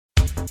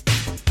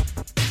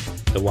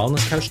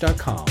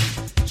TheWellnessCouch.com,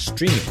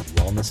 streaming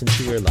wellness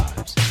into your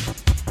lives.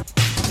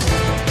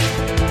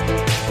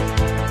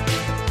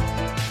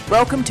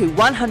 Welcome to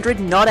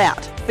 100 Not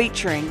Out,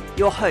 featuring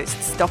your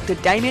hosts Dr.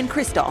 Damien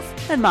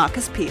Christoph and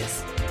Marcus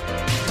Pearce.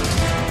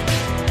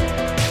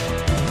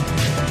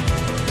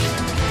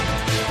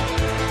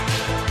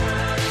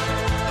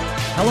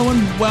 Hello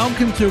and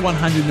welcome to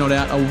 100 Not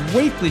Out, a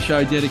weekly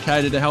show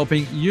dedicated to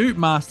helping you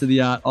master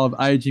the art of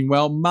aging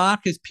well.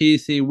 Marcus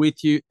Pearce here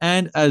with you,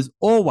 and as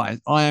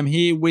always, I am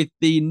here with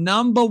the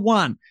number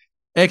one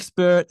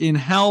expert in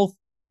health,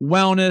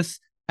 wellness,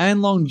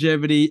 and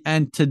longevity,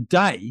 and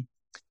today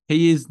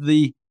he is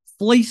the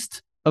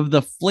fleeced of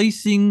the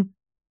fleecing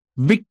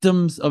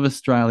victims of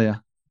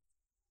Australia.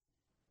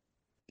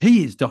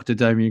 He is Dr.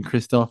 Damien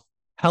Christoph.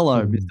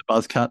 Hello, Mr.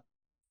 Buzzcut.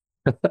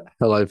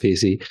 Hello,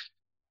 PC.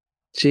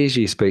 Geez,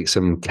 you speak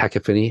some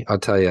cacophony, I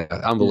tell you,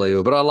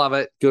 unbelievable. But I love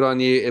it. Good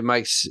on you. It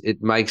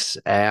makes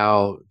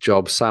our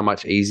job so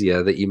much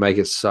easier that you make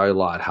it so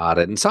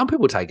lighthearted. And some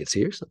people take it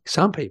seriously.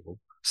 Some people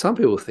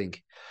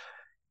think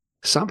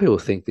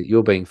that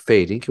you're being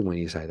fair dinkum when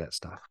you say that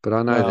stuff. But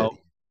I know that.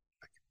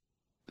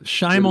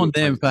 Shame on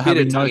them for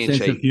having no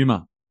sense of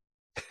humour.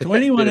 To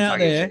anyone out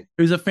there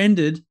who's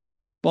offended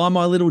by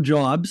my little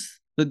jibes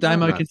that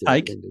Damo can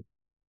take.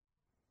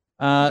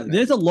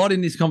 There's a lot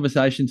in this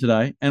conversation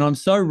today, and I'm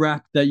so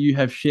rapt that you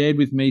have shared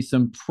with me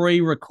some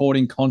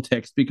pre-recording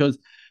context, because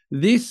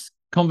this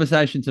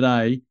conversation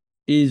today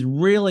is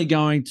really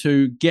going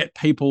to get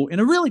people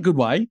in a really good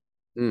way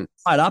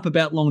fired up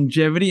about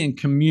longevity and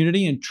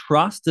community and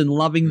trust and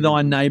loving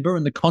thy neighbour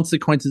and the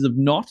consequences of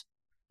not.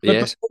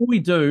 But before we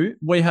do,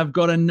 we have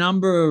got a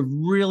number of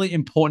really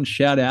important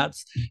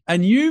shout-outs,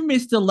 and you,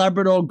 Mr.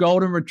 Labrador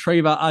Golden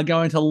Retriever, are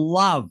going to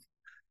love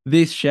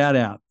this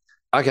shout-out.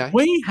 Okay.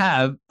 We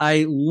have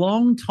a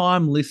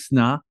long-time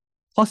listener,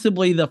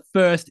 possibly the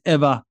first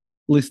ever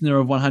listener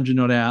of 100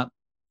 Not Out.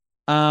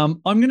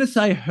 I'm going to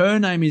say her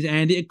name is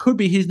Andy. It could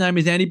be his name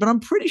is Andy, but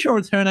I'm pretty sure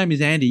it's her name is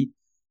Andy.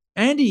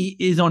 Andy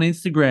is on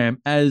Instagram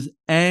as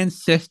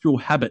Ancestral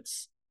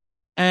Habits.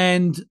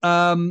 And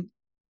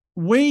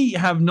we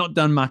have not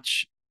done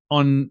much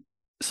on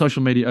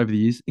social media over the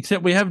years,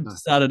 except we have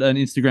started an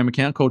Instagram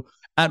account called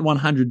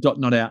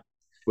 @100.notout.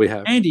 We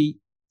have. Andy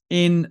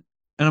and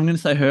I'm going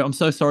to say her, I'm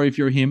so sorry if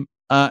you're him.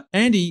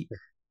 Andy,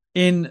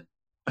 in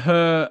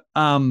her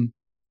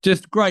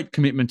just great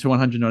commitment to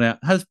 100 Not Out,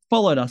 has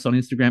followed us on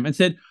Instagram and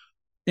said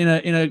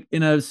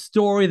in a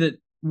story that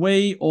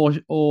we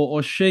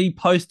or she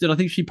posted, I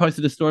think she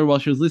posted a story while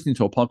she was listening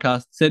to a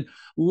podcast, said,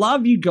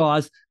 "Love you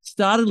guys,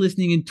 started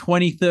listening in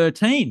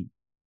 2013.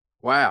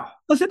 Wow.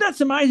 I said, that's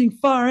amazing.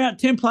 Far out,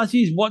 10 plus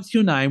years. What's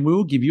your name? We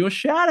will give you a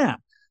shout out.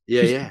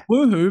 Yeah, she said,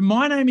 woohoo.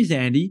 My name is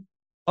Andy.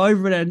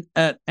 Over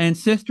at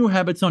Ancestral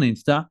Habits on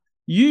Insta.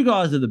 You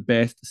guys are the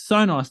best.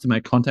 So nice to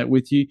make contact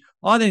with you.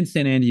 I then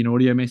sent Andy an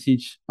audio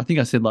message. I think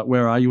I said,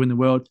 where are you in the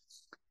world?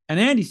 And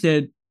Andy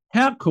said,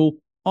 how cool.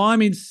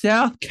 I'm in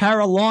South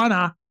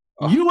Carolina,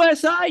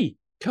 USA.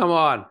 Come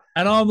on.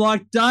 And I'm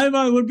like,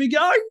 Damo would be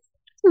going.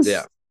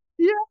 Yeah.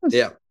 Yes.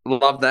 Yeah.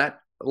 Love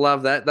that.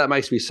 Love that. That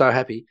makes me so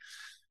happy.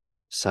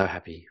 So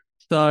happy.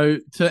 So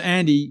to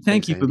Andy,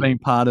 thanks, you for being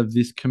part of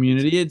this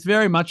community. It's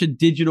very much a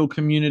digital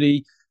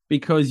community,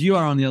 because you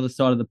are on the other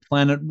side of the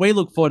planet. We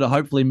look forward to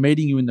hopefully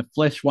meeting you in the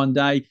flesh one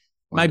day.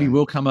 Maybe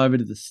we'll come over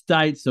to the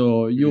States,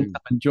 or you'll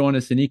come and join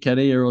us in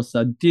Ikaria or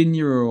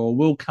Sardinia, or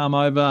we'll come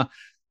over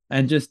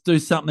and just do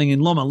something in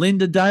Loma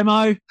Linda,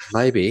 Damo.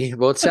 Maybe.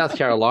 Well, it's South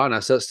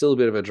Carolina, so it's still a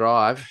bit of a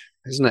drive,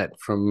 isn't it,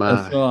 from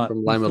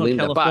Loma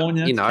Linda?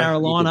 California, but,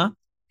 Carolina.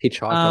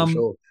 Hitchhike, I'm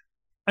sure.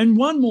 And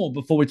one more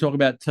before we talk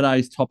about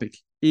today's topic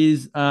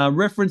is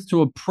reference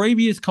to a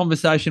previous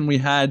conversation we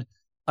had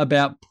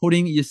about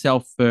putting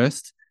yourself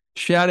first.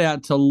 Shout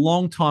out to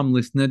long-time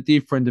listener, dear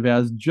friend of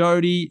ours,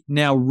 Jody,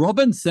 now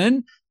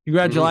Robinson.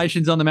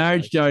 Congratulations on the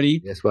marriage, Jody.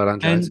 Yes, well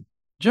done, Jody. And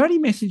Jody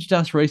messaged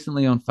us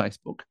recently on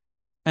Facebook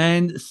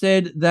and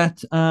said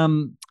that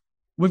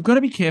we've got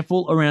to be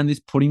careful around this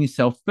putting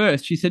yourself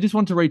first. She said, just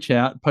want to reach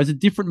out, pose a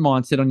different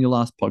mindset on your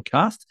last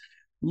podcast.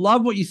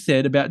 Love what you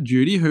said about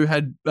Judy, who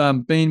had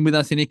been with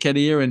us in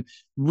Ikaria and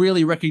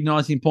really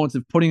recognised the importance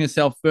of putting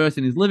herself first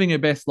and is living her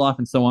best life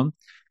and so on.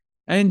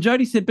 And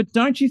Jody said, but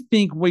don't you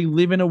think we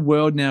live in a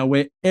world now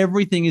where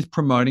everything is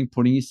promoting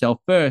putting yourself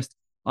first?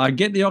 I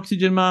get the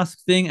oxygen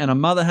mask thing, and a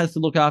mother has to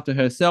look after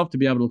herself to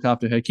be able to look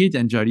after her kids,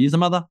 and Jody is a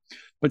mother.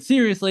 But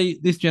seriously,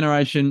 this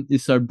generation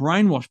is so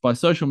brainwashed by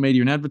social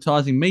media and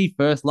advertising. Me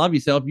first, love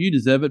yourself, you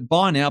deserve it,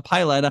 buy now,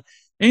 pay later,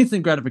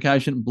 instant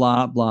gratification,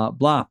 blah, blah,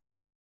 blah.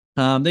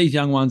 These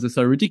young ones are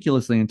so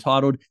ridiculously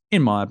entitled,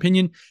 in my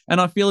opinion,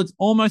 and I feel it's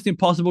almost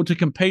impossible to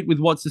compete with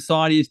what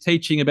society is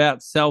teaching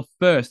about self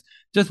first.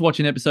 Just watch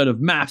an episode of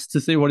Maths to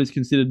see what is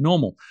considered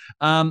normal.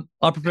 I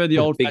prefer the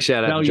old big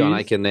shout out to John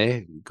Aiken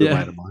there. Good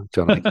mate of mine,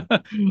 John Aiken.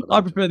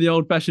 I prefer the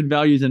old-fashioned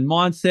values and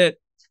mindset.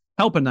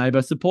 Help a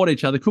neighbour, support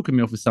each other, cook a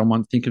meal for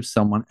someone, think of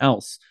someone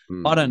else.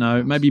 I don't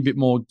know, maybe a bit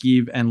more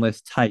give and less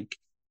take.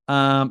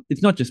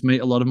 It's not just me.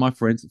 A lot of my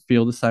friends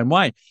feel the same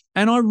way.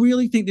 And I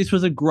really think this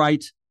was a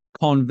great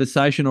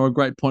conversation or a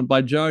great point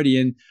by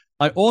Jody. And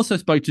I also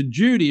spoke to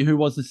Judy, who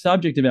was the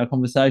subject of our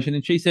conversation,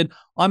 and she said,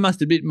 I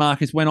must admit,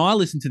 Marcus, when I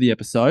listened to the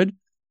episode,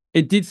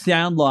 it did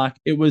sound like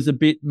it was a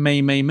bit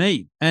me, me,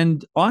 me.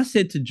 And I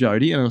said to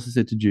Jody, and I also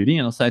said to Judy,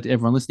 and I'll say it to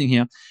everyone listening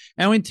here,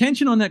 our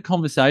intention on that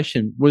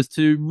conversation was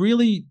to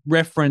really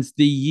reference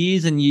the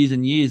years and years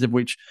and years of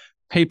which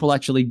people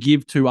actually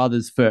give to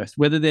others first,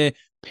 whether they're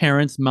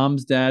parents,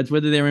 mums, dads,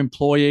 whether they're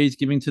employees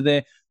giving to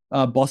their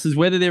bosses,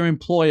 whether they're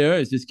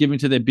employers just giving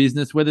to their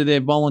business, whether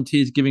they're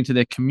volunteers giving to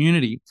their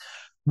community.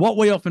 What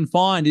we often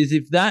find is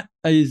if that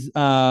is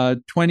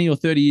 20 or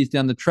 30 years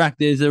down the track,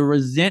 there's a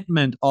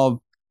resentment of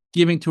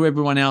giving to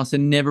everyone else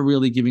and never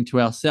really giving to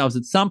ourselves.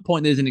 At some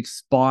point, there's an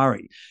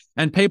expiry.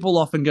 And people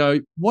often go,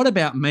 what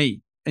about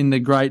me? In the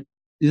great,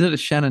 is it a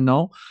Shannon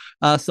Knoll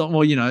song?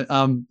 Well,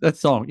 that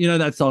song. You know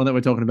that song that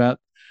we're talking about?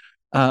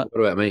 What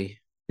about me?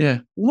 Yeah.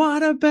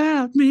 What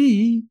about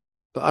me?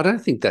 But I don't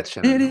think that's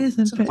Shannon. It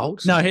isn't. It's an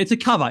old song. No, it's a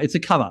cover. It's a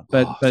cover,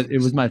 but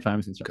it was made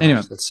famous. Gosh,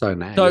 anyway, that's so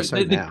now. So,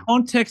 so the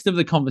context of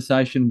the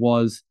conversation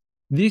was,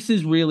 this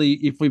is really,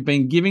 if we've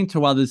been giving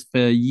to others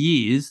for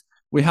years,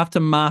 we have to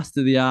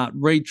master the art,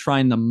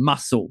 retrain the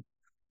muscle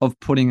of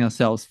putting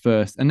ourselves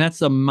first. And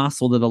that's a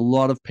muscle that a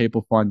lot of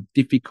people find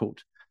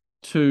difficult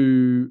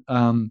to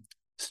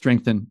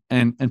strengthen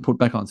and put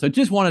back on. So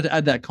just wanted to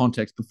add that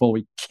context before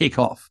we kick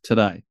off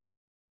today.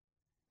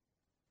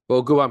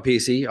 Well, good one,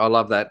 PC. I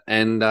love that.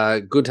 And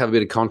good to have a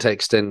bit of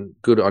context, and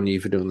good on you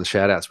for doing the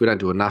shout outs. We don't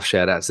do enough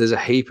shout outs. There's a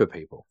heap of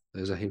people.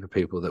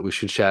 That we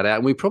should shout out.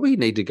 And we probably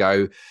need to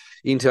go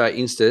into our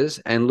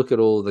Instas and look at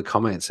all the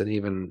comments, and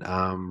even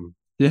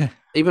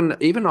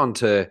even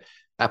onto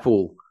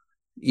Apple,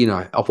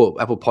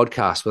 Apple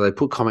Podcasts, where they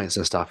put comments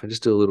and stuff, and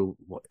just do a little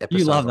episode.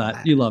 You love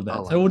that. You love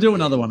that. So we'll do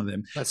another one of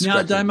them.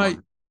 Now, Damo,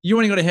 you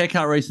only got a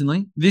haircut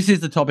recently. This is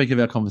the topic of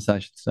our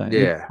conversation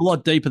today. Yeah. It's a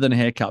lot deeper than a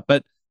haircut,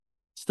 but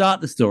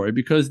start the story,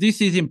 because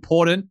this is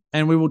important,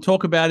 and we will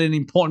talk about an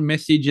important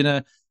message in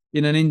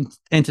an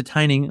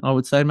entertaining, I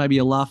would say, maybe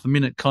a laugh a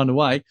minute kind of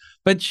way.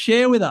 But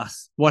share with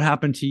us what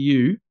happened to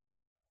you,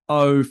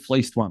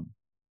 fleeced one.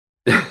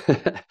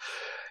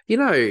 You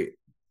know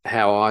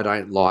how I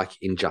don't like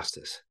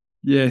injustice.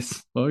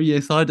 Yes. Oh,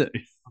 yes, I do.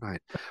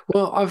 Right.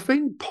 Well, I've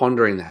been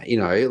pondering that,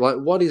 like,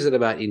 what is it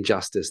about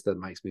injustice that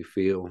makes me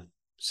feel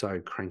so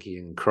cranky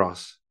and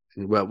cross?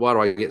 And why do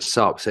I get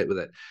so upset with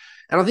it?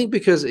 And I think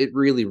because it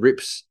really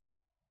rips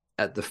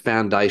at the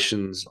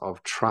foundations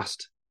of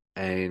trust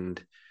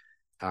and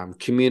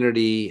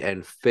community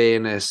and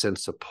fairness and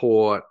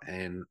support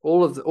and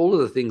all of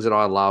the things that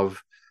I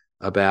love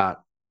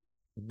about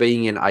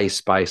being in a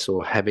space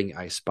or having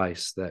a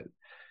space that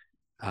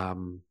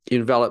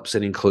envelops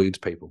and includes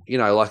people.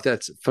 Like,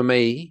 that's, for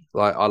me,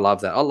 like, I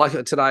love that. I like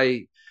it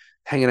today,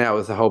 hanging out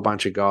with a whole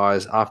bunch of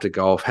guys after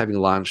golf, having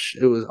lunch.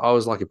 I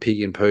was like a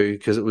pig in poo,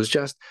 because it was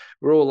just,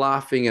 we're all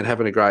laughing and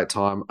having a great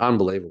time.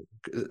 Unbelievable.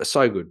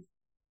 So good.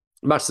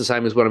 Much the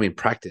same as when I'm in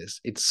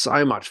practice. It's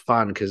so much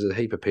fun because there's a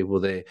heap of people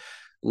there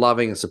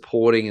loving and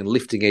supporting and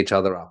lifting each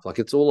other up. Like,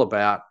 it's all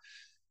about,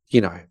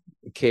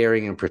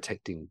 caring and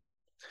protecting.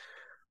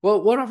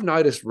 Well, what I've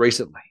noticed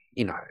recently,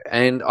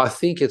 and I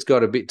think it's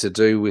got a bit to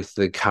do with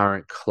the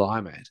current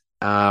climate,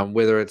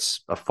 whether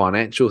it's a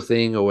financial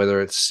thing or whether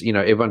it's,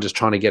 everyone just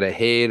trying to get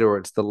ahead, or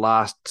it's the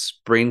last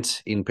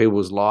sprint in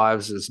people's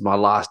lives. It's my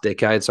last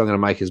decade, so I'm going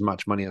to make as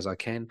much money as I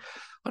can.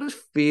 I just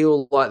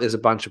feel like there's a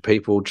bunch of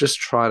people just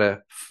trying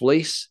to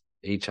fleece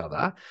each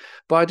other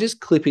by just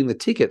clipping the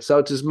ticket. So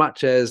it's as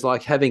much as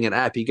like having an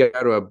app. You go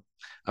to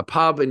a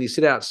pub and you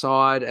sit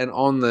outside, and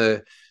on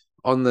the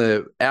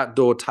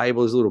outdoor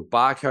table is a little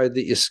barcode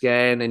that you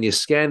scan, and you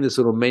scan this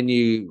little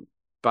menu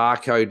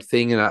barcode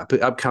thing, and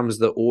up comes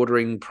the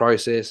ordering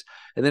process.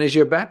 And then as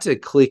you're about to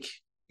click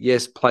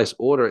yes, place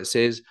order, it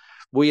says,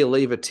 will you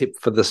leave a tip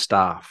for the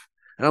staff?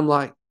 And I'm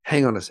like,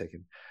 hang on a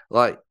second.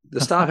 Like, the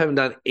staff haven't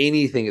done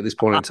anything at this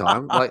point in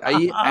time. Like, are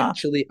you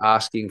actually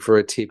asking for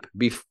a tip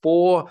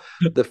before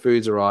the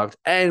food's arrived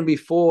and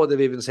before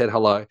they've even said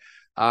hello,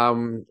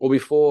 or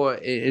before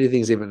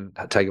anything's even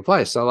taken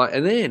place? So, like,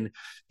 and then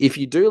if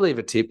you do leave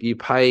a tip, you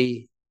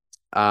pay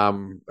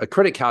a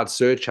credit card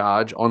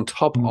surcharge on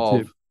top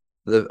of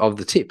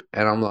the tip.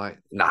 And I'm like,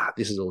 nah,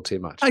 this is all too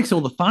much. Takes all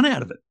the fun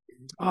out of it.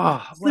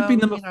 Oh, flipping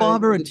them a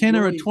 $5, a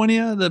 $10, a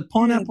 $20, the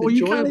pineapple. The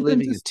you joy can't of even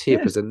leaving a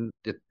tip is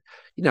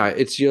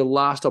it's your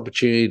last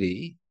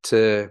opportunity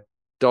to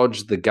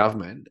dodge the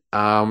government,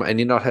 and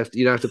you don't have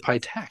to pay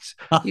tax.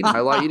 Like,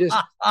 you just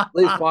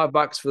leave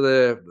 $5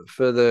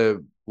 for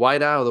the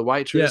waiter or the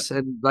waitress,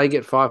 and they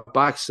get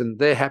 $5, and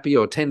they're happy,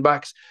 or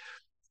 $10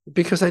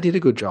 because they did a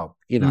good job.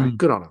 Good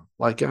on them.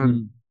 Like,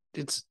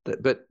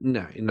 but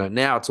now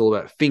it's all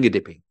about finger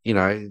dipping.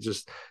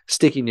 Just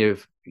sticking your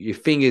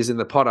fingers in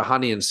the pot of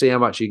honey and see how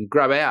much you can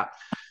grab out.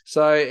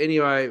 So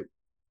anyway,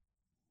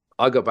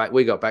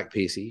 we got back,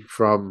 Piercy,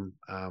 from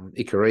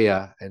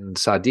Ikaria and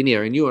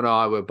Sardinia, and you and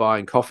I were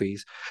buying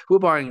coffees. We were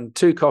buying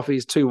 2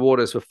 coffees, 2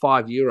 waters for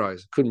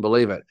 €5. Couldn't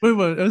believe it. It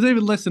was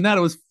even less than that.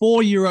 It was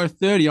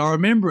 €4.30. I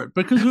remember it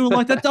because we were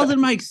like, that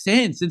doesn't make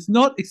sense. It's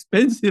not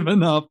expensive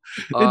enough.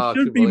 It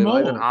should be more.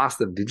 I even asked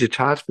them, did you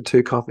charge for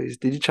 2 coffees?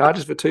 Did you charge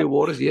us for 2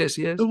 waters? Yes.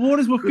 The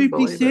waters were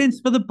 50 cents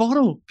for the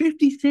bottle.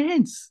 50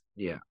 cents.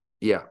 Yeah.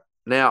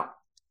 Now,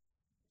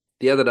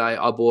 the other day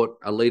I bought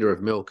a litre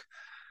of milk.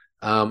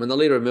 And the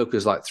litre of milk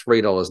is like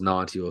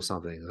 $3.90 or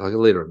something. Like a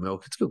litre of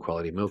milk. It's good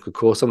quality milk, of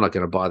course. I'm not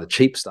going to buy the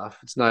cheap stuff.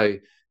 It's no,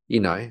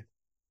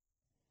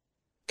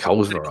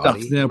 Coles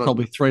variety. Stuff's now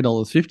probably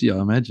 $3.50,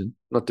 I imagine.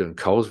 Not doing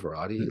Coles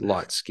variety,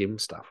 light skim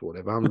stuff or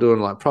whatever. I'm doing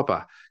like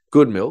proper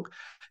good milk.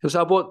 And so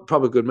I bought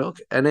proper good milk.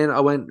 And then I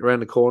went around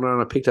the corner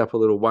and I picked up a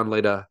little 1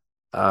 litre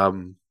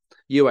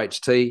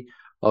UHT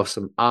of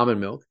some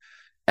almond milk,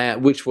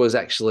 which was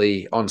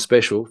actually on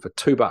special for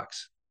 $2.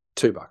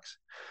 $2.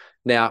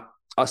 Now,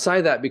 I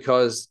say that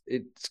because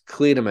it's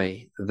clear to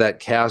me that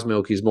cow's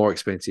milk is more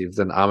expensive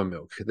than almond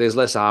milk. There's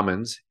less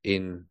almonds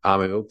in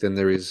almond milk than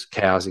there is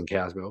cows in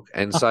cow's milk.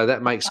 And so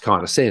that makes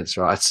kind of sense,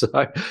 right? So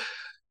I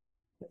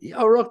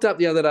rocked up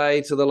the other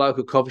day to the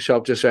local coffee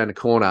shop just around the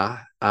corner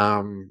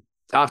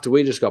after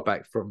we just got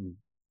back from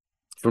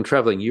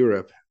traveling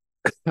Europe.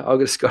 I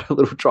just got a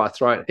little dry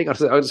throat. Hang on a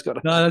second. I just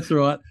got No, that's all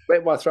right.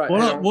 Wet my throat.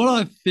 What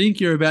I think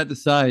you're about to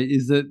say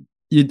is that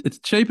it's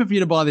cheaper for you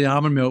to buy the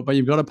almond milk, but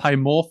you've got to pay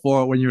more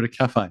for it when you're at a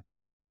cafe.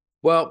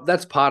 Well,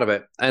 that's part of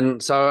it.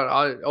 And so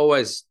I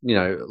always,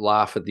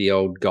 laugh at the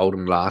old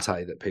golden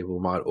latte that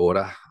people might order.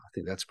 I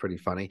think that's pretty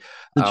funny.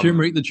 The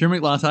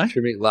turmeric latte?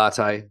 Turmeric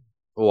latte.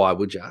 Why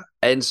would you?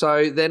 And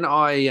so then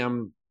I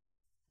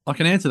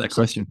can answer that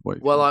question for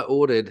you. Well,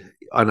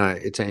 I know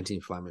it's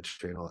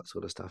anti-inflammatory and all that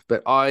sort of stuff,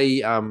 but I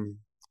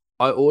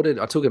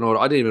took an order.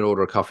 I didn't even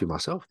order a coffee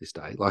myself this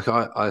day. Like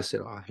I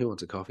said, who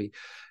wants a coffee?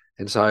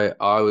 And so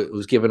I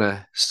was given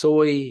a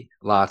soy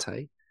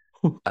latte,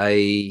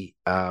 like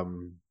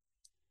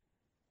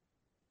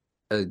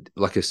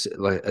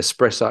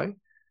espresso,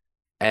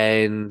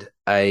 and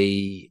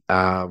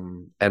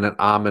an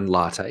almond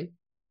latte,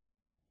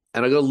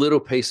 and I got a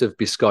little piece of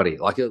biscotti,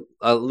 like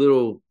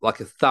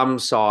a thumb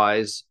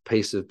size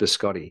piece of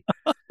biscotti.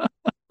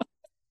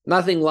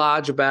 Nothing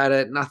large about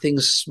it, nothing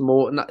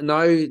small,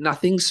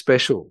 nothing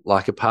special.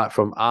 Like apart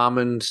from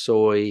almond,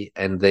 soy,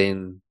 and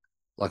then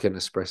like an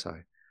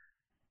espresso.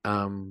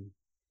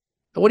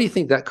 What do you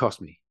think that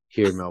cost me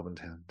here in Melbourne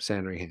town,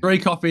 Sandringham? 3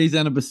 coffees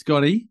and a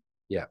biscotti.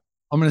 Yeah.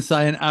 I'm going to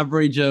say an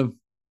average of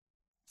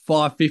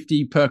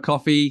 $5.50 per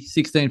coffee,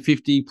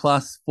 $16.50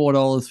 plus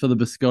 $4 for the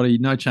biscotti.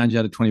 No change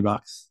out of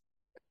 $20.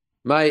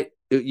 Mate,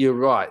 you're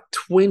right.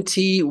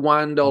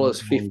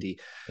 $21.50.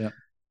 Yeah.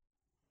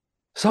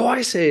 So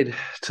I said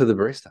to the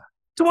barista,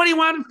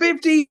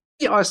 $21.50.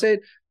 I said,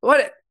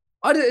 what?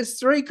 It's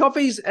 3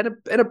 coffees and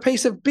a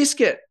piece of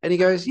biscuit. And he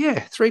goes, yeah,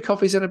 3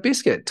 coffees and a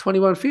biscuit,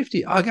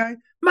 $21.50. I go,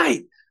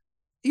 mate,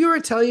 you're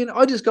Italian.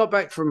 I just got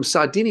back from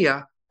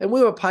Sardinia and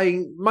we were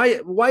paying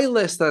way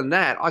less than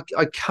that.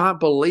 I can't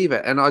believe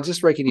it. And I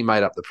just reckon he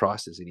made up the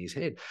prices in his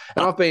head.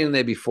 And I've been in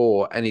there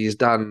before and he's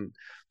done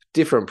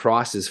different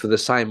prices for the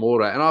same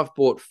order. And I've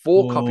bought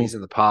 4 coffees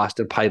in the past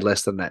and paid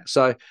less than that.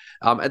 So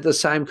at the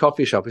same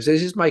coffee shop, he says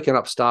he's making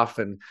up stuff.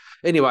 And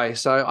anyway,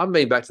 so I'm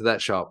been back to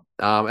that shop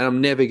and I'm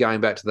never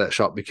going back to that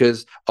shop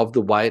because of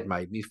the way it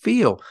made me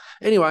feel.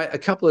 Anyway, a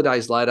couple of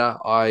days later,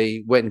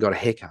 I went and got a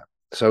haircut.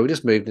 So we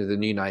just moved into the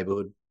new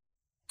neighborhood.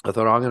 I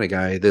thought, I'm going to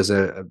go. There's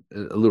a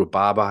little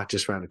barber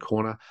just around the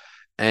corner.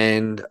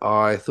 And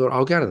I thought,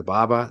 I'll go to the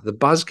barber. The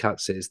buzz cut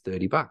says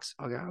 $30.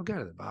 I'll go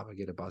to the barber,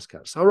 get a buzz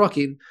cut. So I rock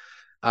in.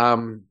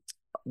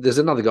 There's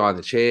another guy in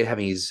the chair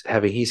having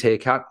his hair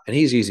cut and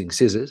he's using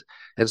scissors.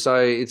 And so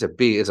it's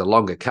a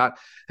longer cut.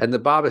 And the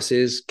barber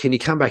says, can you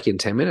come back in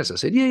 10 minutes? I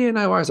said, yeah,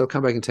 no worries. I'll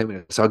come back in 10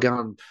 minutes. So I go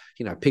and,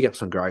 pick up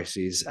some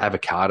groceries,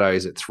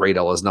 avocados at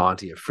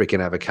 $3.90, a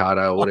freaking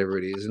avocado or whatever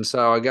it is. And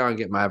so I go and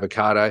get my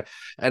avocado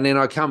and then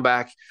I come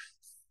back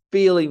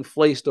feeling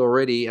fleeced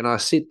already. And I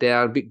sit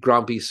down, a bit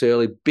grumpy,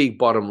 surly, big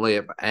bottom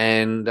lip.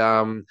 And,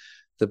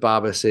 the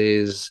barber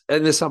says,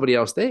 and there's somebody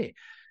else there.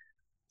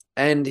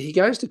 And he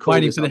goes to call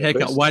waiting for the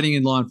haircut, waiting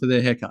in line for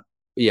their haircut.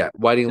 Yeah,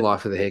 waiting in line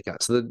for the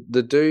haircut. So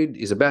the dude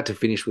is about to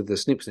finish with the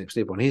snip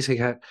on his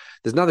haircut.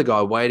 There's another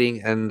guy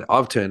waiting, and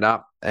I've turned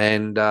up,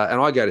 and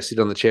I go to sit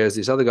on the chair as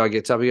this other guy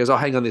gets up. He goes, oh,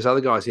 hang on, this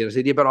other guy's here. And I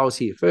said, yeah, but I was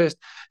here first.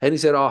 And he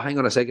said, oh, hang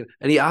on a second.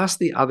 And he asked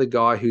the other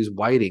guy who's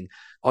waiting,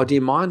 oh, do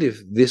you mind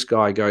if this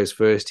guy goes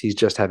first? He's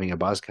just having a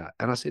buzz cut.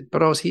 And I said,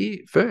 but I was here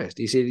first.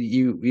 He said,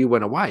 you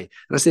went away.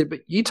 And I said, but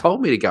you told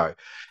me to go.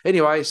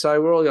 Anyway,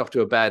 so we're all off to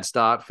a bad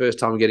start. First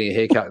time getting a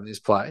haircut in this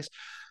place.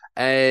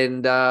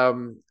 And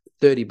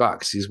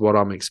 $30 is what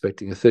I'm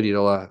expecting, a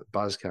 $30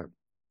 buzz cut.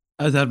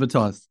 As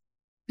advertised.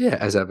 Yeah,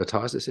 as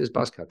advertised. It says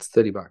buzz cuts,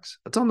 $30.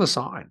 It's on the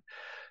sign.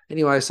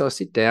 Anyway, so I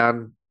sit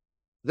down.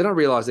 Then I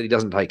realize that he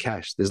doesn't take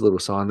cash. There's a little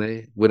sign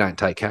there. We don't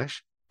take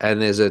cash.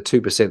 and there's a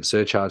 2%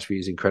 surcharge for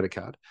using credit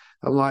card.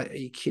 I'm like, are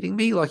you kidding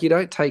me? Like, you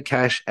don't take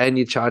cash and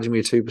you're charging me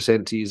a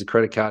 2% to use a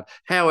credit card.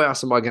 How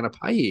else am I going to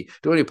pay you?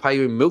 Do I need to pay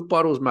you in milk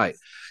bottles, mate?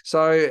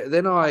 So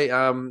then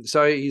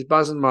so he's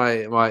buzzing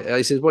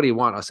he says, what do you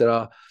want? I said,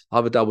 I'll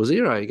have a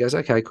 00. He goes,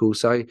 okay, cool.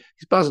 So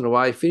he's buzzing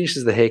away,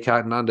 finishes the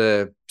haircut in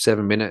under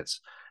 7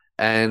 minutes.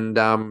 And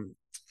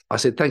I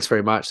said, thanks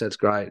very much. That's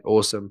great.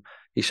 Awesome.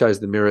 He shows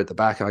the mirror at the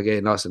back. I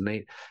get nice and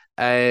neat.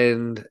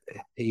 And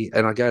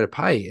I go to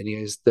pay and he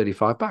goes,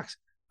 $35.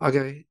 I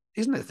go,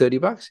 isn't it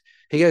 $30?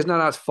 He goes,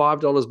 no, it's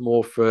 $5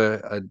 more for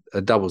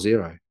a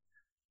 00.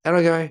 And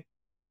I go,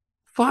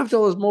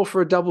 $5 more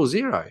for a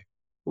 00?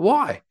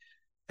 Why?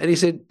 And he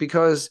said,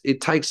 because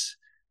it takes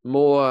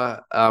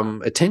more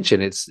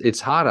attention.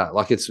 It's harder.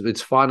 Like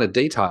it's finer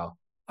detail.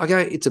 I go,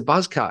 it's a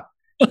buzz cut.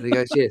 And he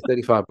goes, yeah,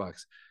 $35.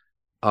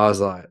 I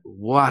was like,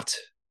 what?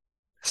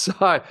 So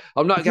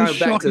I'm not going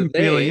back to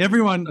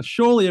there.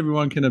 Surely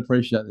everyone can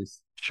appreciate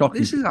this.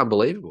 Shocking. This is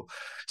unbelievable.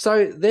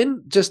 So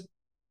then just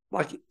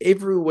like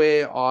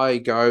everywhere I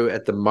go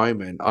at the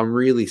moment, I'm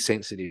really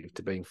sensitive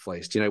to being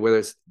fleeced. You know, whether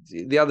it's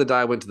the other day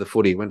I went to the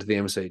footy, went to the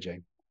MCG.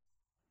 I'm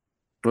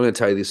going to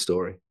tell you this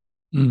story.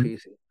 Mm.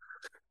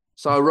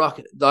 So I rock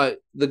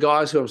the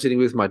guys who I'm sitting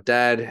with, my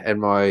dad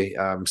and my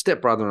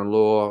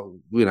stepbrother-in-law,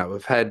 you know,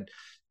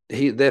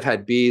 they've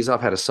had beers,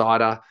 I've had a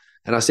cider.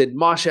 And I said,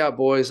 "March out,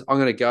 boys, I'm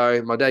going to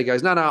go." My dad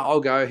goes, no,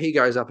 I'll go. He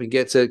goes up and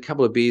gets a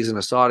couple of beers and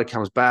a cider,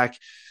 comes back.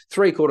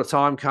 3/4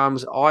 time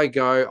comes, I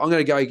go, I'm going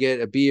to go get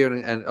a beer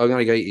and I'm going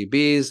to go get you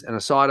beers and a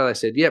cider. They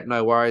said, yep,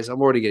 no worries. I'm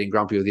already getting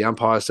grumpy with the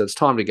umpire, so it's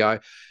time to go.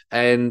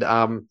 And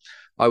I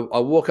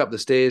walk up the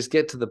stairs,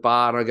 get to the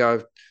bar, and I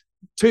go,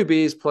 2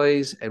 beers,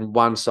 please, and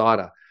 1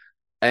 cider.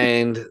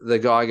 And the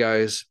guy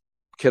goes,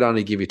 could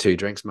only give you 2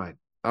 drinks, mate.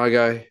 I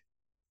go,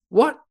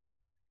 what?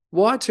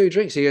 Why 2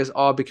 drinks? He goes,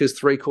 oh, because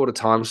 3/4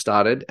 time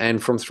started,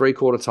 and from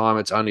 3/4 time,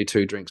 it's only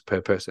 2 drinks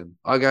per person.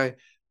 I go,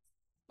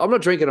 I'm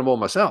not drinking them all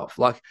myself.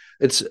 Like,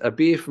 it's a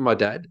beer for my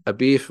dad, a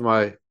beer for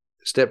my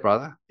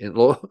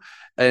stepbrother-in-law,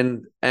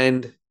 and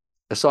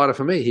a cider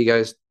for me. He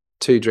goes,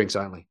 2 drinks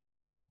only.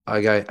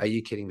 I go, are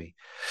you kidding me?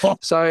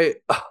 So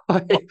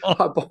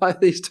I buy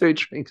these 2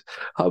 drinks.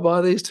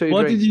 What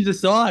did you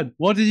decide?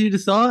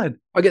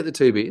 I get the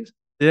 2 beers.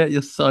 Yeah,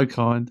 you're so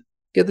kind.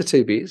 Get the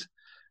 2 beers.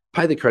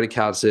 Pay the credit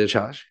card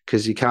surcharge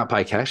because you can't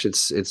pay cash.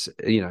 It's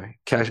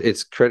cash.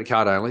 It's credit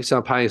card only. So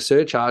I'm paying a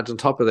surcharge on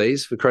top of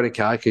these for credit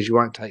card because you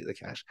won't take the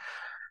cash.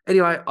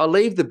 Anyway, I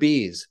leave the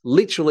beers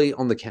literally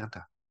on the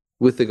counter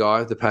with the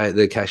guy,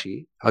 the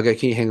cashier. I go,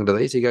 can you hang on to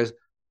these? He goes,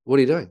 what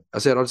are you doing? I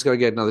said, I'll just go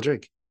get another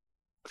drink.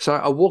 So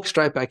I walk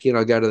straight back in.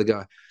 I go to the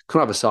guy, can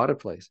I have a cider,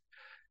 please?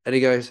 And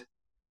he goes,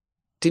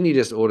 didn't you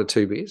just order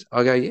 2 beers?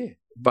 I go, yeah,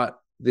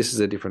 but this is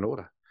a different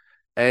order.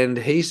 And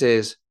he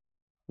says,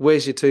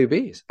 where's your 2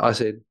 beers? I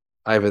said,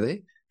 over there.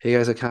 He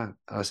goes, I can't.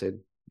 I said,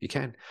 you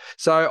can.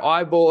 So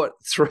I bought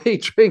 3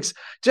 drinks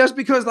just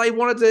because they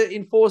wanted to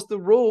enforce the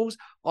rules.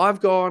 I've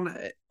gone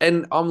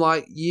and I'm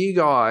like, you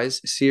guys,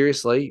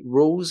 seriously,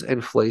 rules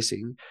and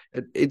fleecing,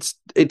 it's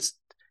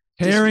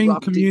tearing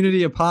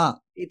community apart.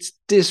 It's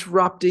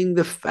disrupting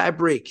the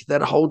fabric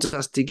that holds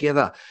us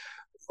together.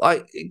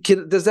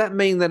 Does that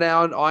mean that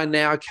I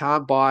now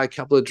can't buy a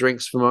couple of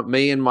drinks for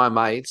me and my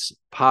mates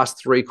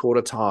past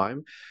 3/4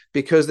 time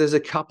because there's a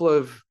couple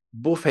of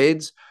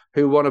buffheads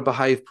who want to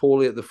behave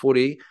poorly at the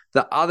footy?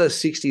 The other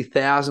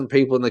 60,000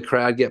 people in the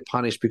crowd get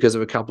punished because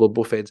of a couple of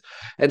buffheads.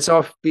 And so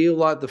I feel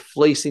like the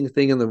fleecing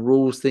thing and the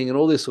rules thing and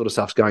all this sort of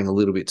stuff's going a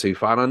little bit too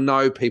far. And I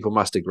know people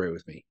must agree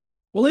with me.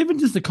 Well, even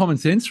just a common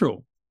sense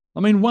rule. I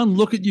mean, one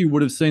look at you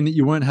would have seen that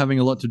you weren't having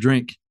a lot to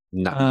drink.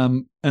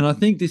 No. And I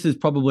think this is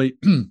probably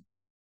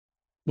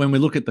when we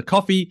look at the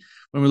coffee,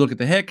 when we look at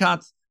the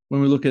haircuts,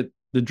 when we look at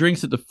the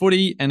drinks at the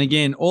footy, and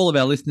again, all of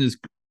our listeners,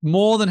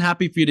 more than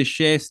happy for you to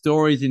share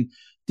stories in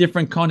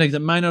different contexts.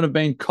 It may not have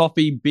been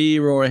coffee,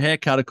 beer, or a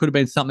haircut. It could have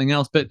been something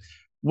else. But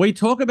we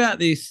talk about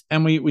this,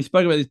 and we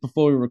spoke about this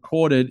before we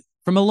recorded.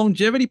 From a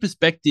longevity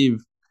perspective,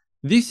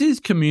 this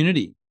is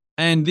community,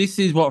 and this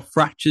is what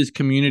fractures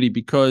community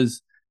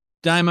because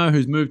Damo,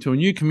 who's moved to a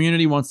new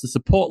community, wants to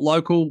support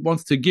local,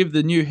 wants to give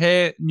the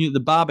the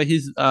barber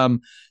his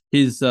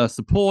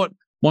support,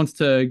 wants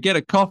to get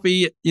a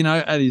coffee,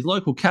 at his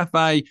local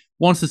cafe,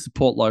 wants to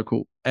support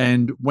local.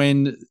 And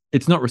when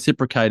it's not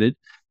reciprocated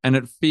and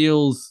it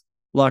feels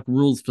like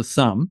rules for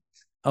some,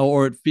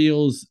 or it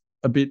feels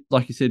a bit,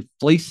 like you said,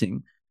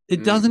 fleecing,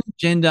 it doesn't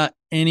engender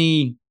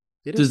any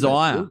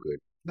desire.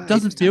 It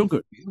doesn't feel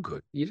good.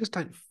 You just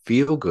don't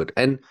feel good.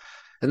 And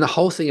the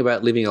whole thing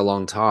about living a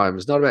long time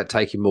is not about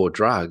taking more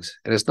drugs,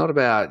 and it's not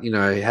about,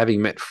 having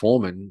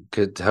metformin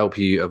to help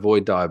you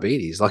avoid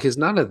diabetes. Like, it's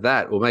none of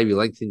that, or maybe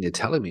lengthening your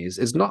telomeres.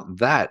 It's not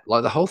that.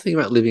 Like, the whole thing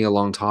about living a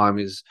long time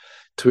is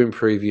to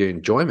improve your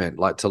enjoyment,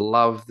 like to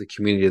love the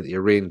community that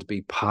you're in, to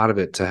be part of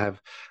it, to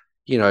have,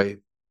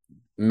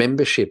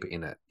 membership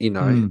in it,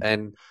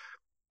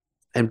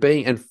 and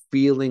being and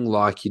feeling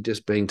like you're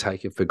just being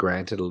taken for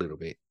granted a little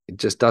bit. It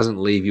just doesn't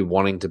leave you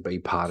wanting to be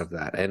part of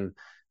that. And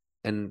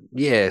And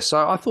yeah,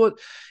 so I thought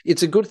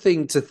it's a good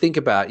thing to think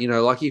about,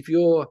 like if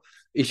you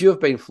have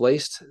been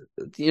fleeced,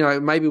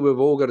 maybe we've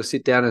all got to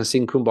sit down and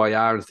sing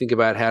Kumbaya and think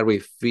about how do we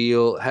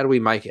feel, how do we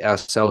make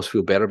ourselves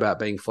feel better about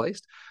being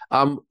fleeced?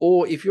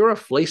 Or if you're a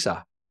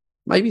fleecer,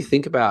 maybe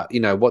think about,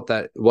 what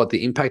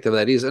the impact of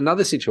that is.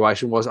 Another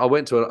situation was I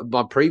went to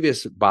my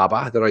previous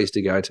barber that I used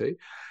to go to.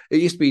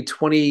 It used to be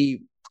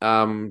 20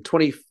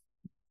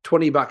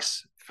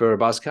 bucks for a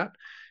buzz cut.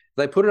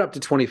 They put it up to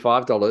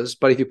 $25,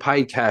 but if you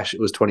paid cash, it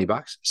was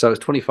 $20. So it was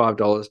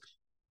 $25.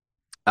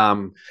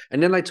 And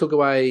then they took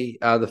away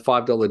the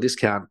 $5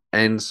 discount.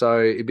 And so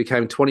it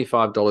became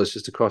 $25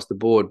 just across the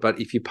board.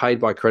 But if you paid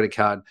by credit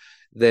card,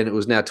 then it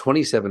was now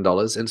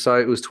 $27. And so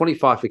it was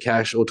 $25 for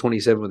cash or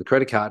 $27 with a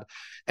credit card.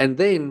 And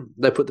then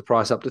they put the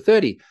price up to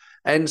 $30.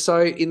 And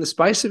so in the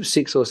space of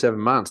 6 or 7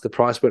 months, the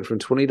price went from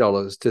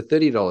 $20 to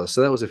 $30. So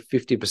that was a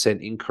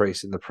 50%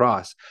 increase in the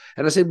price.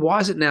 And I said,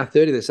 why is it now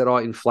 30? They said,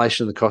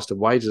 inflation, the cost of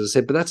wages. I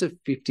said, but that's a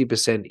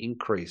 50%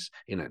 increase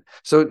in it.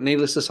 So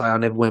needless to say, I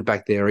never went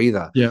back there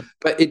either. Yeah.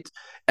 But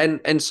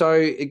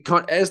so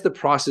as the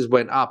prices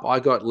went up, I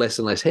got less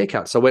and less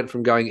haircuts. So I went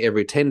from going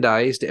every 10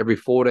 days to every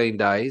 14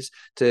 days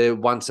to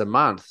once a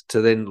month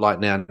to then like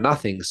now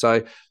nothing.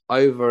 So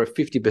over a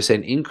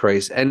 50%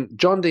 increase. And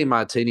John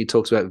Demartini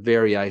talks about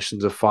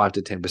variations of 5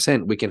 to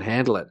 10%. We can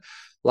handle it.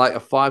 Like a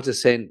 5 to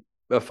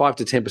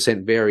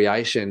 10%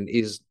 variation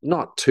is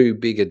not too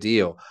big a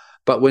deal.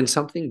 But when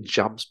something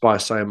jumps by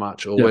so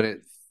much, or when it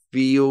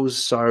feels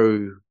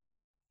so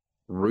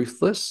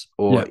ruthless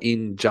or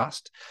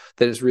unjust,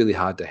 then it's really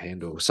hard to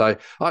handle. So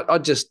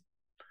I'd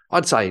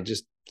say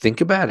just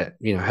think about it,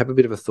 have a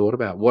bit of a thought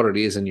about what it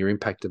is and your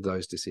impact of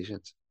those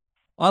decisions.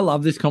 I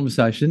love this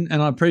conversation,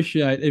 and I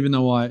appreciate, even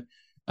though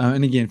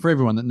and again, for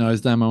everyone that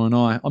knows Damo and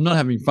I'm not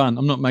having fun.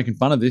 I'm not making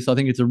fun of this. I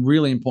think it's a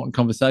really important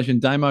conversation.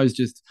 Damo's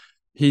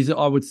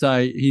I would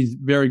say he's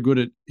very good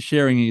at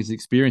sharing his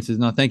experiences,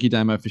 and I thank you,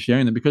 Damo, for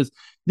sharing them, because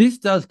this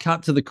does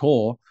cut to the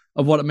core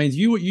of what it means.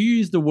 You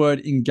use the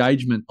word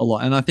engagement a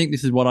lot, and I think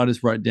this is what I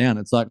just wrote down.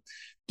 It's like,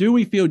 do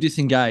we feel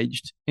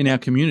disengaged in our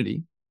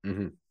community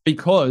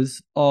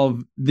because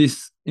of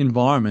this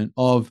environment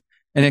of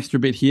an extra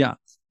bit here?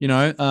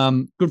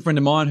 Good friend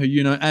of mine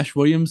who, Ash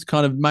Williams,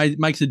 kind of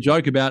makes a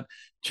joke about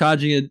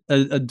charging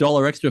a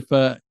dollar extra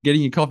for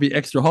getting your coffee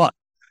extra hot,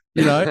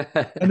 and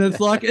it's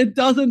like, it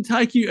doesn't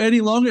take you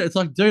any longer. It's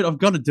like, dude, I've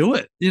got to do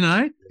it,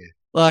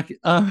 like,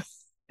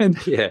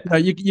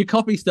 your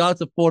coffee starts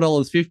at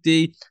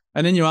 $4.50,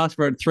 and then you ask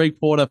for it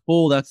 3/4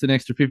 full, that's an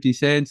extra 50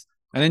 cents.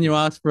 And then you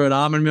ask for an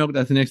almond milk,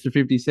 that's an extra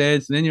 50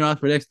 cents. And then you ask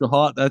for it extra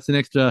hot, that's an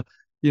extra,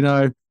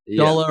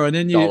 dollar. And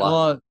then I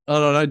don't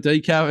know,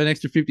 decaf, an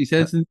extra 50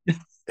 cents.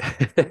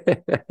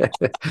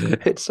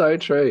 It's so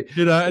true.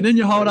 And then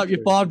you hold up your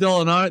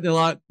 $5 note. They're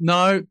like,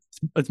 no,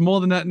 it's more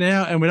than that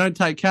now, and we don't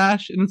take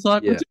cash. And it's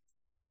like,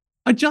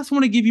 I just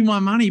want to give you my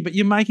money, but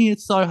you're making it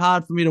so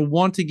hard for me to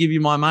want to give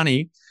you my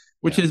money,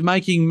 which is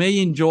making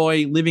me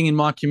enjoy living in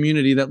my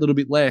community that little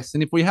bit less.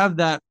 And if we have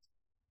that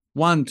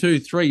 1, 2,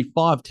 3,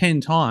 5, 10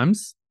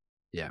 times,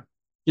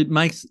 it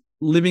makes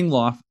living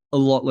life a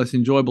lot less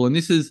enjoyable. And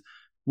this is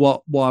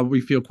why we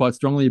feel quite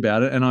strongly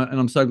about it. And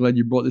I'm so glad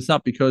you brought this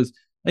up, because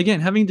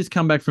again, having just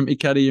come back from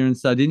Icaria and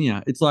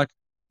Sardinia, it's like,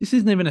 this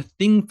isn't even a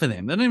thing for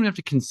them. They don't even have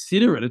to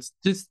consider it. It's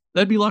just,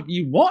 they'd be like,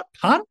 you what,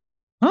 cunt?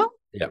 Huh?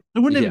 Yeah. They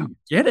wouldn't even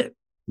get it.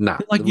 No.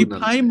 Like, you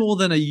pay more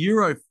than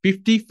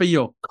 €1.50 for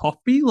your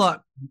coffee?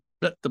 Like,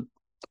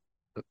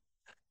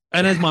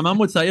 and as my mum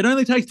would say, it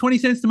only takes 20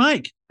 cents to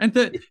make, and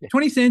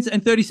 20 cents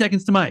and 30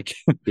 seconds to make.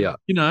 Yeah.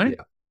 Like,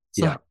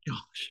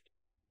 gosh.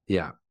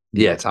 Yeah.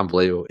 Yeah, it's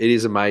unbelievable. It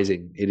is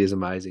amazing. It is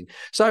amazing.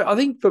 So I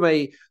think for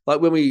me,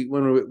 like when we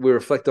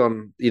reflect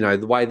on,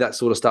 the way that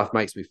sort of stuff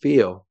makes me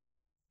feel,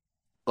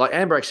 like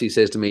Amber actually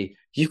says to me,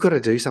 you've got to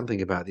do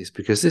something about this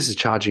because this is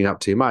charging up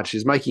too much.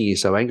 It's making you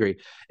so angry.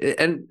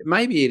 And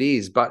maybe it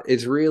is, but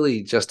it's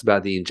really just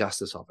about the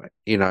injustice of it,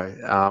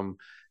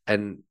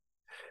 and,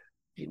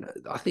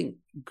 I think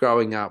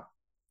growing up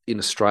in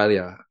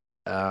Australia,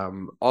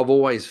 I've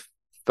always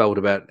felt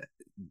about,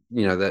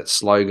 that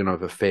slogan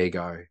of a fair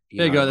go.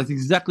 Fair go. That's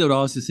exactly what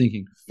I was just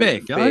thinking.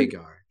 Fair go. Fair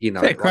go.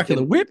 Fair crack of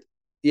the whip.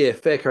 Yeah,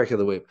 fair crack of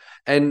the whip.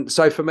 And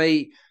so for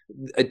me,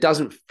 it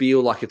doesn't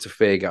feel like it's a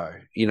fair go,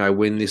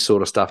 when this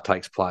sort of stuff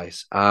takes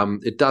place.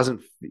 It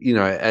doesn't,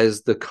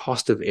 as the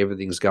cost of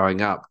everything's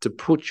going up, to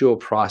put your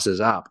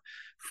prices up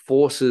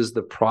forces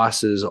the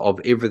prices of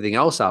everything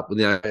else up. At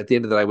the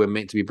end of the day, we're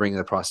meant to be bringing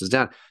the prices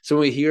down. So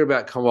when we hear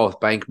about Commonwealth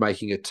Bank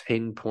making a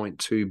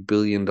 $10.2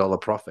 billion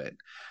profit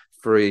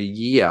for a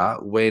year,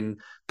 when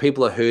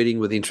people are hurting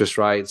with interest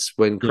rates,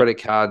 when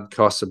credit card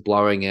costs are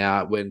blowing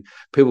out, when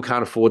people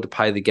can't afford to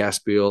pay the gas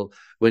bill,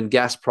 when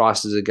gas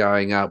prices are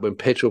going up, when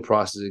petrol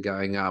prices are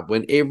going up,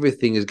 when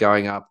everything is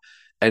going up,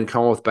 and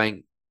Commonwealth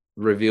Bank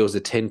reveals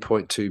a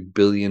 $10.2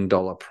 billion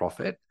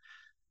profit,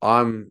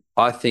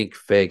 I think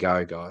fair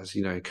go, guys.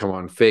 Come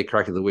on, fair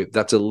crack of the whip.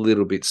 That's a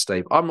little bit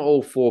steep. I'm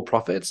all for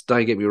profits.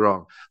 Don't get me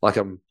wrong. Like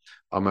I'm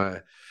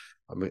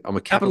I'm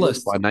a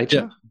capitalist by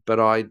nature, Yeah. but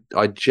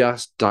I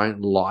just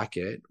don't like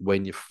it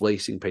when you're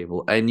fleecing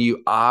people, and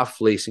you are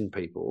fleecing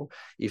people.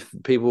 If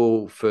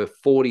people for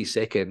 40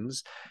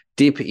 seconds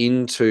dip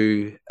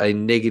into a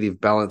negative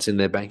balance in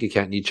their bank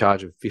account and you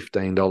charge them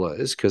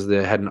 $15 because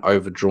they had an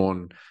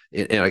overdrawn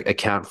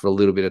account for a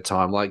little bit of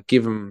time, like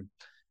give them,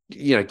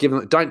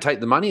 don't take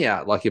the money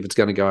out. Like if it's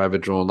going to go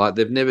overdrawn, like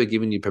they've never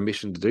given you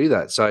permission to do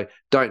that. So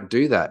don't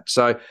do that.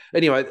 So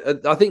anyway,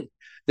 I think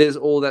there's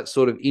all that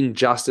sort of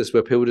injustice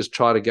where people just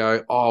try to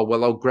go, oh,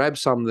 well, I'll grab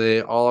some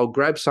there. Oh, I'll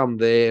grab some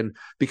there. And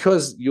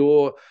because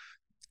you're,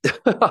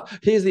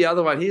 here's the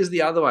other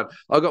one.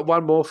 I got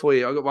one more for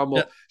you.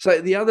 Yeah.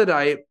 So the other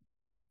day,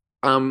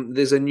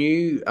 there's a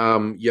new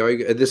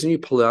there's a new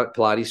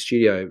Pilates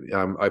studio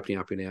opening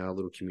up in our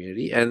little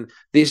community, and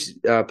this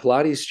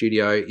Pilates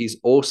studio is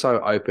also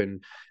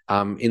open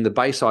in the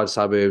Bayside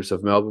suburbs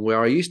of Melbourne,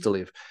 where I used to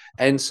live.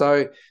 And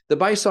so the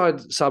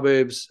Bayside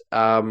suburbs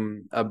are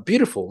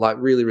beautiful, like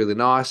really, really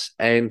nice.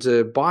 And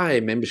to buy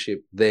a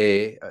membership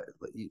there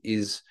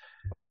is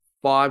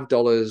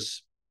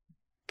 $5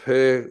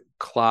 per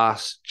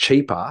class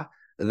cheaper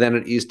than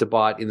it is to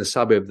buy it in the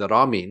suburb that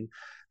I'm in.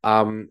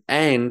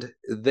 And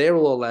they're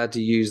all allowed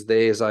to use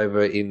theirs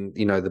over in,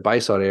 the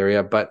Bayside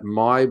area, but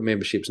my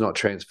membership's not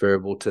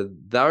transferable to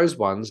those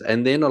ones,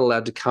 and they're not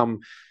allowed to come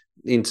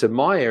into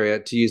my area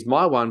to use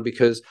my one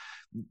because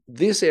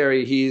this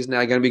area here is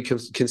now going to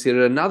be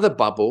considered another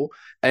bubble,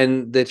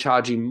 and they're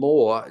charging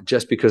more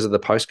just because of the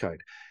postcode.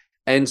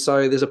 And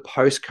so there's a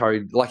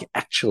postcode, like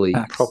actually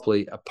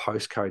properly a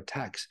postcode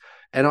tax.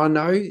 And I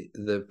know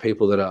the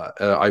people that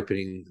are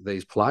opening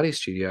these Pilates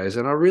studios,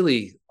 and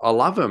I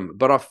love them.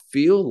 But I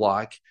feel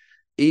like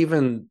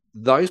even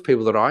those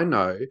people that I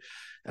know,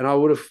 and I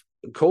would have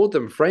called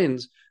them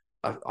friends,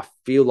 I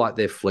feel like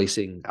they're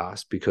fleecing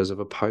us because of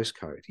a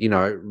postcode.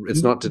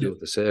 It's not to do with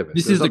the service.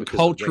 This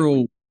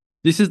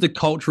is the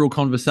cultural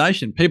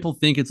conversation. People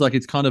think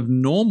it's kind of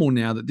normal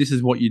now that this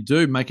is what you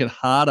do, make it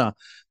harder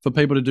for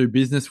people to do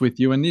business with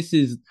you. And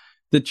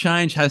the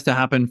change has to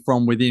happen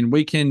from within.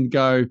 We can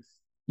go,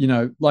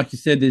 like you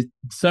said, there's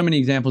so many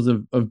examples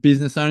of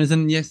business owners,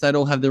 and yes, they'd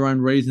all have their own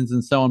reasons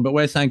and so on. But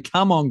we're saying,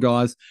 come on,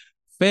 guys,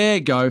 fair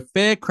go,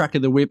 fair crack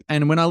of the whip.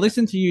 And when I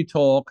listen to you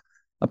talk,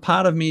 a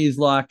part of me is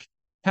like,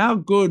 how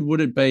good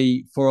would it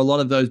be for a lot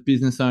of those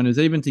business owners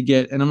even to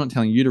get, and I'm not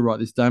telling you to write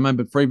this, Damo,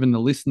 but for even the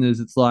listeners,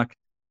 it's like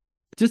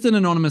just an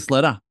anonymous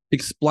letter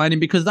explaining,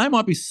 because they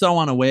might be so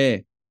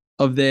unaware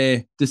of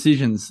their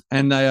decisions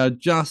and they are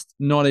just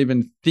not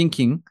even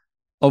thinking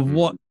of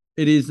what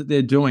it is that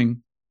they're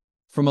doing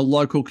from a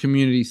local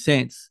community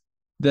sense,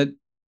 that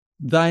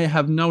they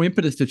have no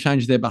impetus to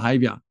change their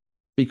behavior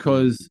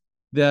because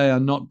they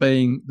are not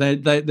being,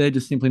 they're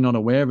just simply not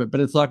aware of it.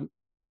 But it's like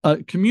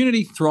a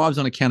community thrives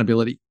on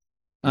accountability.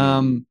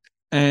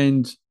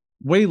 And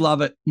we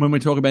love it when we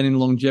talk about in a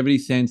longevity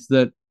sense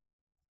that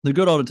the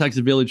good old "it takes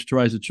a village to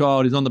raise a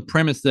child" is on the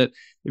premise that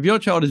if your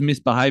child is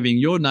misbehaving,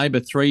 your neighbor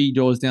 3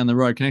 doors down the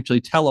road can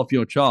actually tell off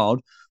your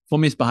child for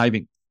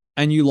misbehaving.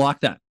 And you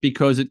like that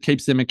because it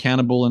keeps them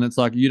accountable, and it's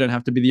like you don't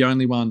have to be the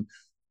only one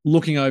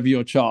looking over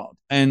your child.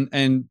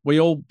 And we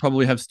all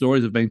probably have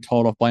stories of being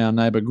told off by our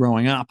neighbor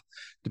growing up,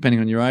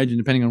 depending on your age and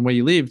depending on where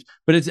you lived.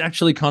 But it's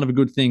actually kind of a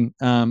good thing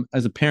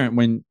as a parent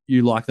when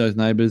you like those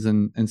neighbors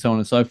and so on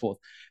and so forth.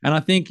 And I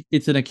think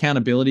it's an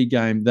accountability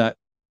game that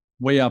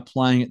we are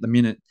playing at the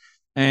minute.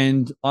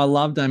 And I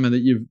love, Damo,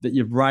 that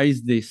you've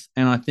raised this.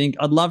 And I think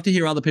I'd love to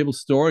hear other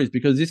people's stories,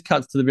 because this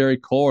cuts to the very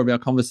core of our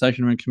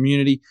conversation around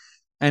community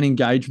and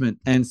engagement.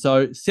 And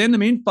so send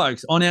them in,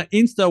 folks, on our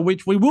Insta,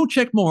 which we will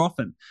check more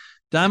often.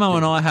 Damo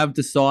and I have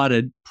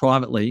decided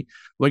privately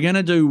we're going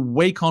to do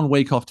week on,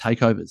 week off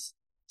takeovers.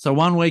 So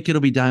one week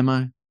it'll be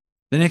Damo,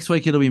 the next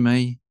week it'll be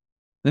me,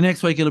 the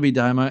next week it'll be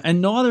Damo,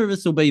 and neither of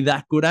us will be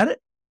that good at it,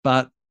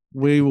 but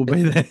we will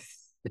be there.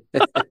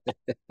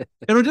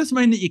 It'll just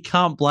mean that you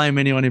can't blame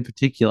anyone in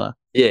particular.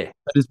 Yeah.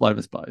 Just blame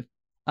us both.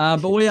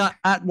 But we are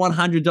at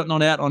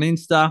 100.notout on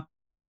Insta.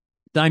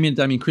 Damien,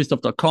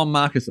 DamienChristoph.com,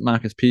 Marcus at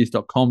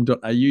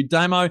marcuspearce.com.au.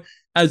 Damo,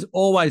 as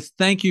always,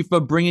 thank you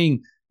for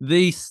bringing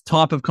this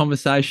type of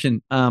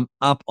conversation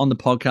up on the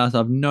podcast.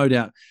 I've no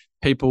doubt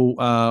people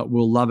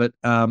will love it.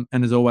 And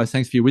as always,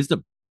 thanks for your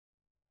wisdom.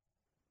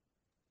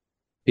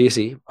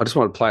 Piercy, I just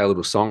want to play a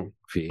little song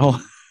for you.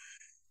 Oh,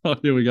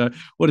 here we go.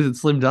 What is it,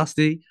 Slim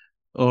Dusty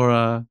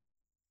or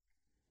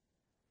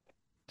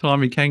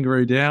Timey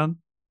Kangaroo Down?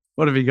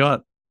 What have you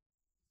got?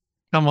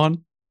 Come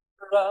on.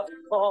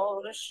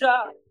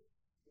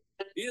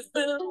 He's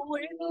been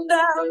waiting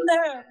down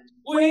there.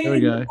 There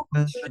we go.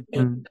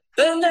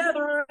 They'll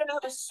never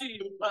ever see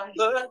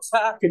the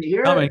top. Can you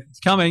hear it? It's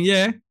coming,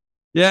 yeah.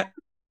 Yeah.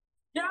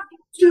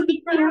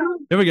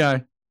 Here we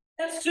go.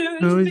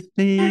 Who's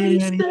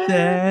me and he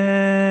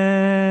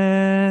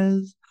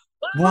says,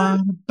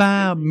 what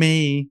about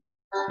me?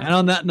 And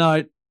on that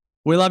note,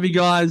 we love you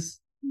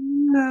guys.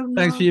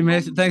 Thanks for your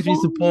message. Thanks for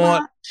your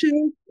support.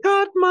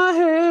 Cut my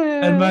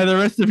hair. And may the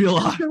rest of your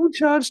life. Don't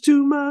charge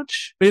too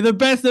much. Be the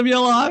best of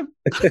your life.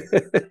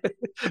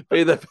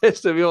 Be the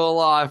best of your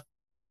life.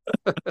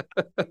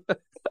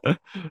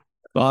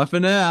 Bye for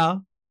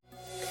now.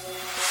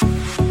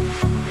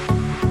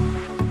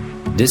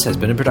 This has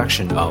been a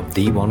production of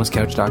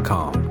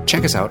TheWellnessCouch.com.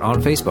 Check us out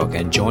on Facebook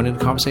and join in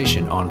the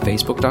conversation on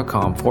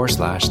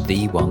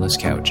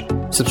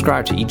Facebook.com/TheWellnessCouch.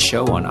 Subscribe to each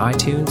show on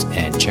iTunes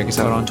and check us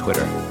out on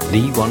Twitter.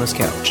 The Wellness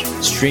Couch,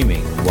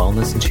 streaming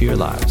wellness into your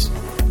lives.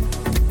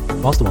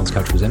 Whilst the Wellness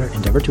Couch presenter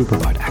endeavor to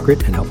provide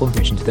accurate and helpful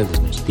information to their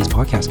listeners, these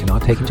podcasts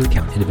cannot take into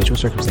account individual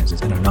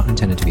circumstances and are not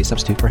intended to be a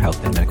substitute for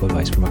health and medical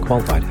advice from a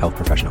qualified health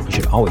professional. You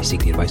should always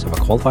seek the advice of a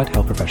qualified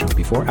health professional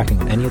before acting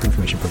on any of the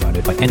information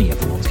provided by any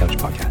of the Wellness Couch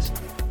podcasts.